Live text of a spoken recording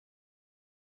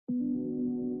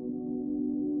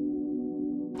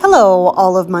Hello,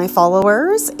 all of my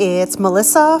followers. It's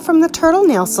Melissa from the Turtle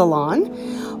Nail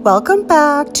Salon. Welcome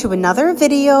back to another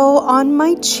video on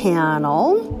my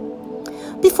channel.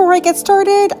 Before I get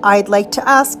started, I'd like to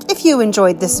ask if you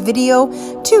enjoyed this video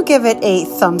to give it a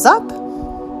thumbs up,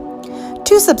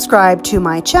 to subscribe to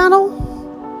my channel,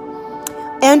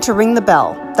 and to ring the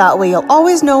bell. That way you'll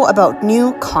always know about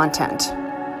new content.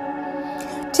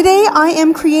 Today I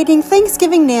am creating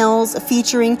Thanksgiving nails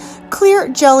featuring Clear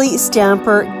Jelly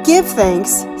Stamper Give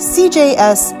Thanks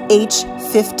CJS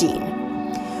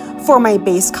H15. For my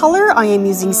base color, I am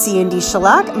using C&D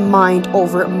Shellac Mind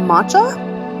Over Matcha.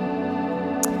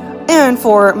 And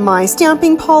for my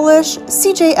stamping polish,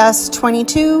 CJS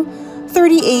 22,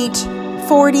 38,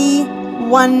 40,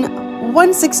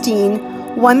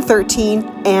 116, 113,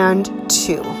 and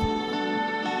 2.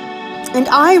 And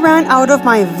I ran out of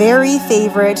my very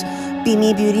favorite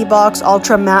Beamy Beauty Box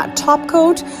Ultra Matte Top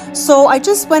Coat, so I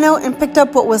just went out and picked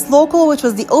up what was local, which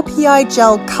was the OPI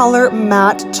Gel Color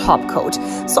Matte Top Coat.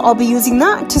 So I'll be using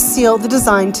that to seal the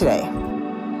design today.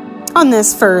 On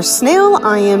this first nail,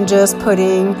 I am just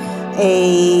putting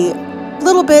a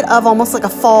little bit of almost like a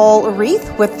fall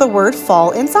wreath with the word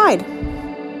fall inside.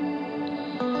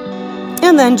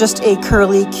 And then just a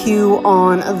curly Q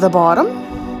on the bottom.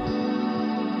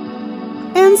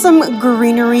 And some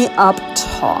greenery up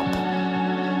top.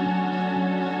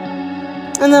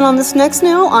 And then on this next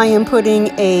nail, I am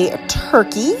putting a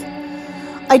turkey.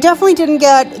 I definitely didn't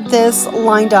get this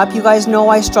lined up. You guys know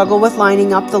I struggle with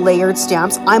lining up the layered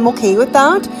stamps. I'm okay with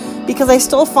that because I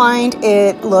still find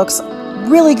it looks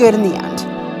really good in the end.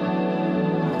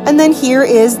 And then here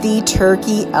is the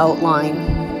turkey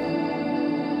outline.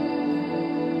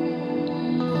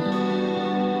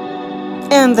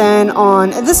 And then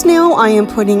on this nail, I am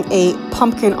putting a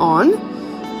pumpkin on.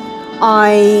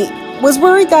 I was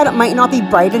worried that it might not be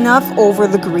bright enough over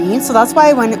the green, so that's why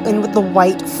I went in with the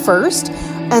white first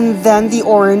and then the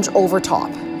orange over top.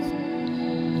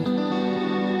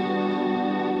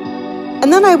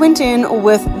 And then I went in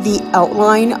with the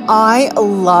outline. I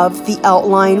love the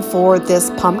outline for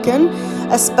this pumpkin,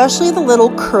 especially the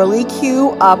little curly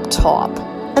Q up top.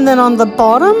 And then on the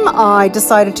bottom, I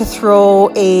decided to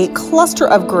throw a cluster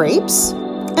of grapes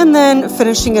and then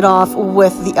finishing it off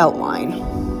with the outline.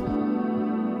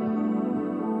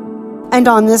 And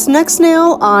on this next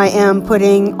nail, I am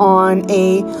putting on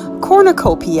a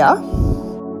cornucopia.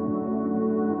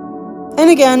 And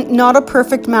again, not a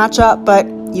perfect matchup, but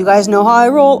you guys know how I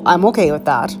roll. I'm okay with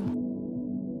that.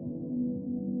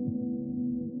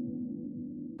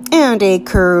 And a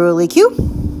curly Q.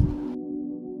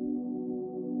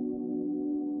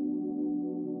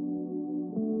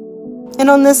 And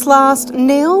on this last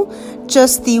nail,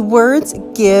 just the words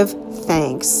give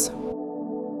thanks.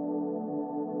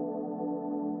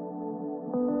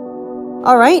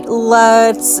 All right,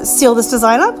 let's seal this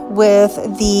design up with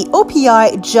the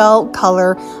OPI Gel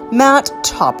Color Matte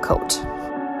Top Coat.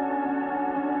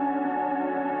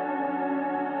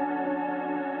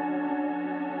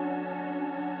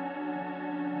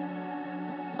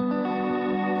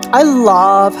 I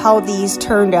love how these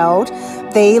turned out.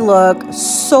 They look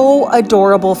so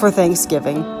adorable for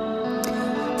Thanksgiving.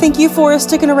 Thank you for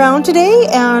sticking around today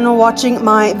and watching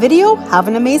my video. Have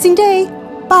an amazing day.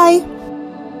 Bye.